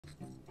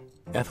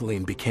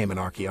Etheline became an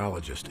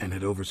archaeologist and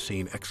had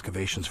overseen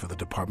excavations for the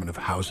Department of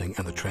Housing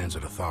and the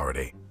Transit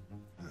Authority.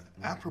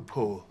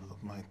 Apropos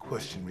of my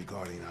question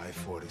regarding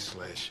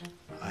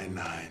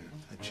I-40/I-9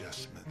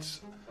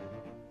 adjustments,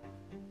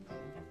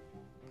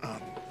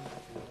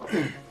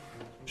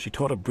 She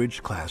taught a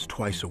bridge class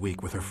twice a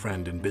week with her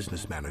friend and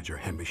business manager,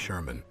 Henry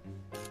Sherman.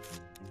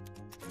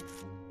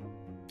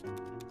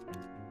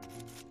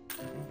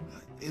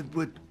 it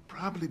would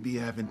probably be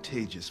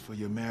advantageous for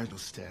your marital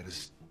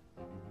status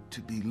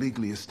to be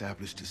legally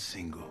established as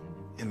single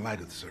in light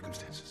of the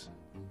circumstances.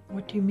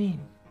 What do you mean?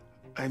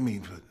 I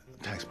mean for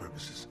tax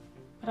purposes.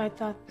 But I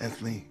thought...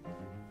 Etheline,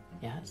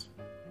 Yes?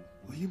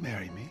 will you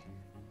marry me?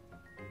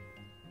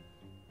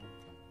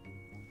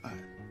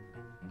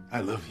 I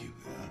love you.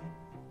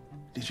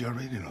 Did you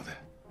already know that?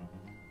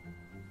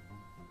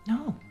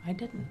 No, I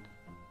didn't.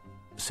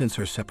 Since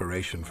her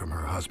separation from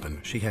her husband,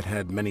 she had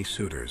had many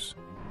suitors.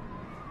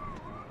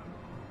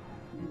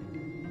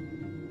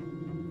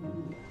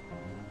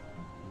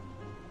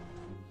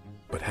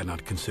 But had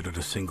not considered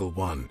a single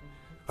one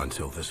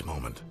until this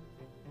moment.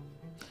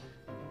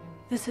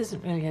 This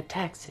isn't really a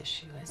tax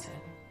issue, is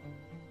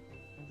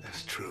it?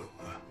 That's true.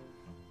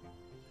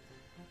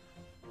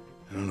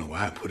 I don't know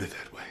why I put it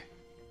that way.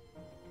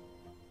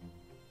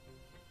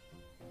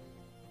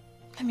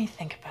 Let me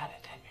think about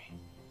it.